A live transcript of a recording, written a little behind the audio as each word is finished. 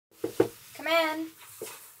Man.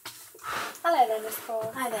 Hello there, Miss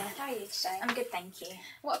Cole. Hi there. How are you today? I'm good, thank you.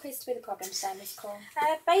 What appears to be the problem today, Miss Cole?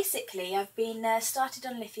 Basically, I've been started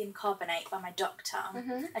on lithium carbonate by my doctor.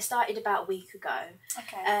 I started about a week ago.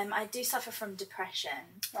 Okay. I do suffer from depression.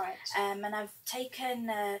 Right. And I've taken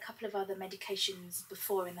a couple of other medications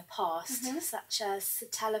before in the past, such as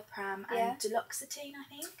citalopram and duloxetine, I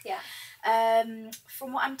think. Yeah.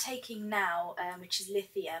 From what I'm taking now, which is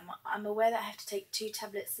lithium, I'm aware that I have to take 2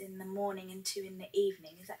 tablets in the morning and 2 in the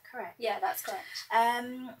evening. Is that correct? Yeah, that's correct.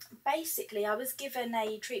 Basically, I was given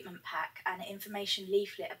a treatment pack and an information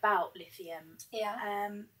leaflet about lithium. Yeah.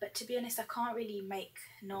 But to be honest, I can't really make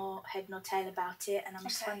nor head nor tail about it, and I'm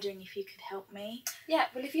just wondering if you could help me. Yeah,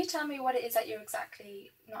 well, if you tell me what it is that you're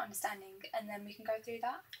exactly not understanding, and then we can go through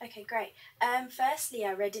that. Okay, great. Firstly,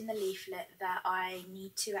 I read in the leaflet that I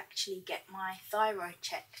need to actually get my thyroid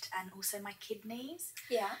checked and also my kidneys.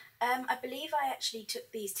 Yeah. I believe I actually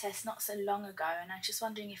took these tests not so long ago, and I'm just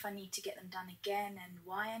wondering if I need to get them done again and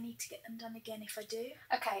why I need to get them done again if I do.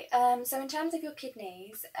 Okay, so in terms of your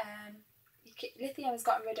kidneys, lithium is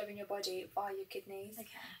gotten rid of in your body via your kidneys.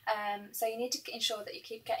 Okay. So you need to ensure that you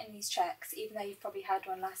keep getting these checks, even though you've probably had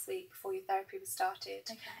one last week before your therapy was started.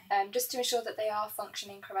 Okay. Just to ensure that they are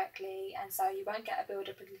functioning correctly, and so you won't get a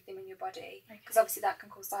build-up of lithium in your body, because obviously that can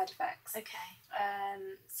cause side effects. Okay.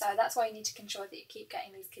 So that's why you need to ensure that you keep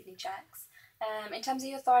getting these kidney checks. In terms of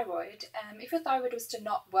your thyroid, if your thyroid was to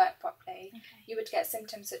not work properly, you would get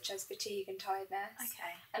symptoms such as fatigue and tiredness.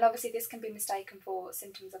 Okay. And obviously this can be mistaken for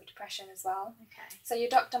symptoms of depression as well. Okay. So your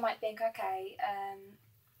doctor might think, okay,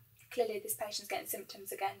 clearly this patient's getting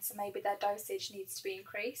symptoms again, so maybe their dosage needs to be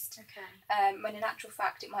increased. Okay. When in actual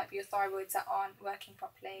fact it might be your thyroids that aren't working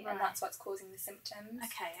properly, and that's what's causing the symptoms.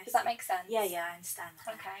 Okay. Does that make sense? Yeah, I understand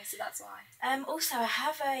that. Okay, so that's why. Also, I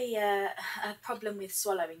have a problem with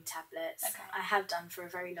swallowing tablets. Okay. I have done for a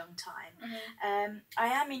very long time. I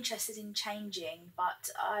am interested in changing, but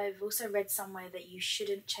I've also read somewhere that you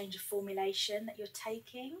shouldn't change a formulation that you're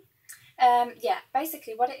taking. Yeah,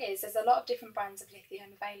 basically what it is, there's a lot of different brands of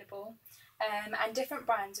lithium available, and different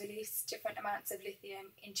brands release different amounts of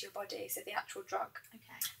lithium into your body, so the actual drug.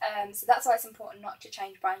 Okay. So that's why it's important not to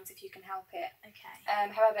change brands if you can help it.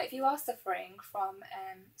 Okay. However, if you are suffering from,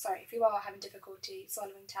 if you are having difficulty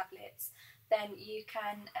swallowing tablets, then you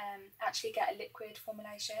can actually get a liquid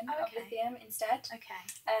formulation of lithium instead. Okay.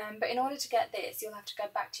 But in order to get this, you'll have to go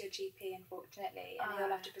back to your GP, unfortunately, and he'll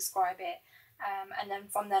have to prescribe it. And then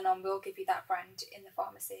from then on, we'll give you that brand in the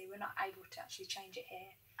pharmacy. We're not able to actually change it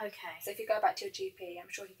here. Okay. So if you go back to your GP, I'm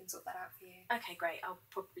sure he can sort that out for you. Okay, great. I'll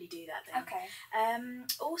probably do that then. Okay.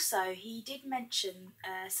 Also, he did mention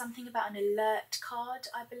something about an alert card,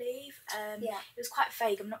 I believe. Yeah. It was quite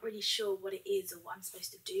vague. I'm not really sure what it is or what I'm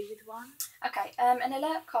supposed to do with one. Okay. An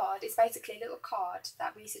alert card is basically a little card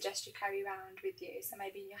that we suggest you carry around with you. So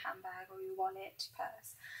maybe in your handbag or your wallet,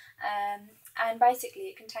 purse. And basically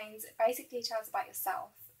it contains basic details about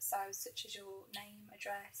yourself, so such as your name,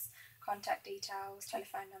 address, contact details,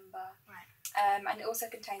 telephone number. Right. And it also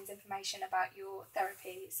contains information about your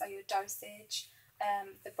therapy, so your dosage,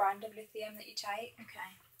 the brand of lithium that you take,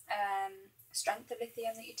 strength of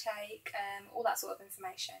lithium that you take, all that sort of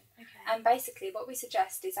information. Okay. And basically what we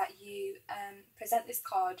suggest is that you present this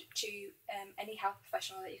card to any health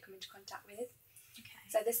professional that you come into contact with.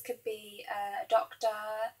 So this could be a doctor,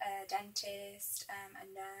 a dentist, a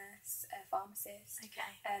nurse, a pharmacist.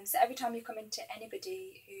 Okay. So every time you come into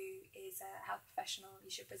anybody who is a health professional,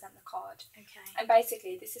 you should present the card. Okay. And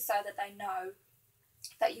basically this is so that they know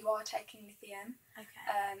that you are taking lithium.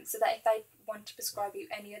 Okay. So that if they want to prescribe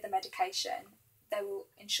you any other medication, they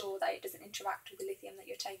will ensure that it doesn't interact with the lithium that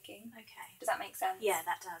you're taking. Okay. Does that make sense? Yeah,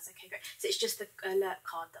 that does. Okay, great. So it's just the alert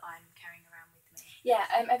card that I'm carrying around with me. Yeah.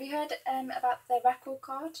 Have you heard about the record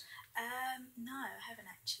card? No, I haven't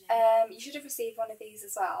actually. You should have received one of these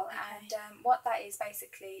as well. Okay. And what that is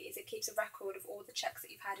basically is it keeps a record of all the checks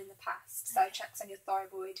that you've had in the past. So checks on your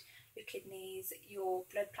thyroid, your kidneys, your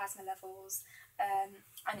blood plasma levels,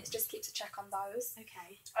 and it just keeps a check on those.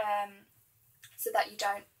 Okay. So that you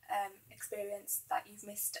don't experience that you've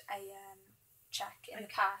missed a check in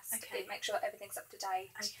the past. Okay. It makes sure that everything's up to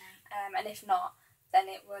date. Okay. And if not, then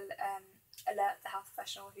it will alert the health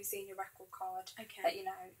professional who's seen your record card that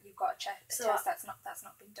you've got a test that's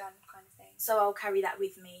not been done, kind of thing. So I'll carry that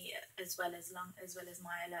with me as well as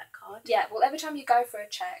my alert card. Yeah. Well, every time you go for a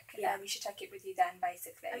check, you should take it with you then,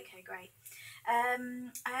 basically. Okay, great. I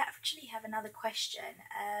actually have another question.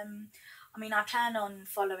 I mean, I plan on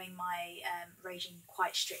following my regime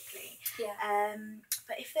quite strictly. Yeah.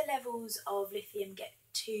 But if the levels of lithium get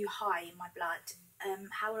too high in my blood,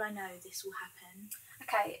 how will I know this will happen?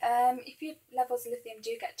 Okay, if your levels of lithium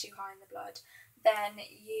do get too high in the blood, then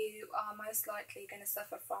you are most likely going to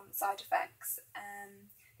suffer from side effects.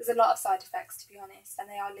 There's a lot of side effects, to be honest, and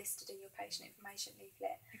they are listed in your patient information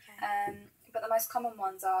leaflet. Okay. But the most common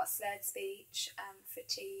ones are slurred speech,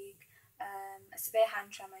 fatigue, a severe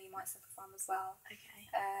hand tremor you might suffer from as well. Okay.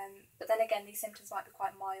 But then again, these symptoms might be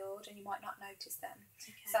quite mild and you might not notice them.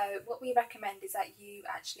 Okay. So what we recommend is that you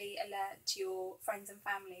actually alert your friends and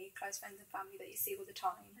family, close friends and family that you see all the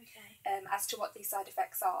time, Okay. as to what these side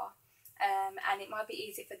effects are. And it might be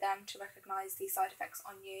easy for them to recognise these side effects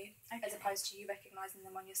on you, Okay. as opposed to you recognising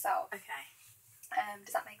them on yourself. Okay.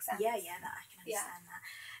 Does that make sense? Yeah, that I can understand that.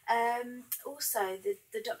 Also,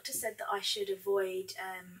 the doctor said that I should avoid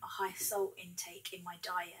a high salt intake in my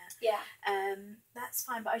diet. Yeah. That's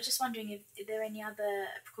fine, but I was just wondering if there are any other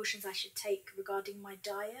precautions I should take regarding my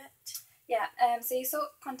diet. Yeah, so your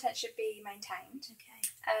salt content should be maintained. Okay.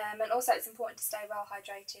 And also it's important to stay well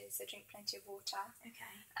hydrated, so drink plenty of water.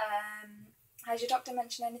 Okay. Has your doctor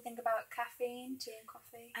mentioned anything about caffeine, tea and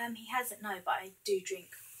coffee? He hasn't, no, but I do drink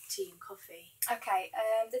tea and coffee. Okay,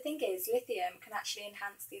 the thing is, lithium can actually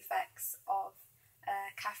enhance the effects of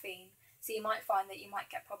caffeine, so you might find that you might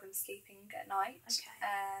get problems sleeping at night. Okay.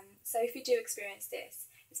 So if you do experience this,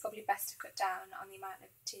 it's probably best to cut down on the amount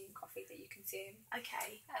of tea and coffee that you consume.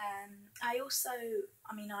 Okay.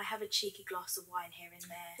 I have a cheeky glass of wine here and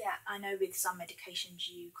there. Yeah. I know with some medications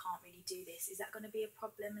you can't really do this. Is that going to be a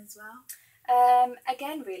problem as well?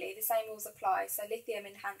 Again, really, the same rules apply. So lithium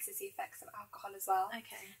enhances the effects of alcohol as well.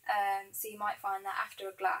 Okay. So you might find that after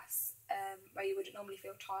a glass, where you wouldn't normally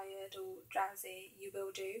feel tired or drowsy, you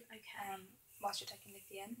will do. Okay. Whilst you're taking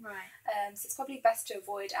lithium. Right. So it's probably best to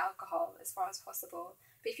avoid alcohol as far as possible.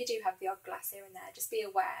 But if you do have the odd glass here and there, just be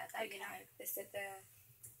aware that Okay.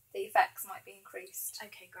 the effects might be increased.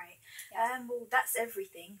 Okay, great. Yeah. Well, that's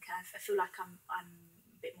everything. I feel like I'm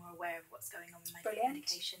a bit more aware of what's going on with my Brilliant.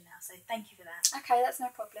 medication now. So thank you for that. Okay, that's no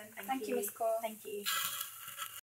problem. Thank you, you. Miss Cole. Thank you.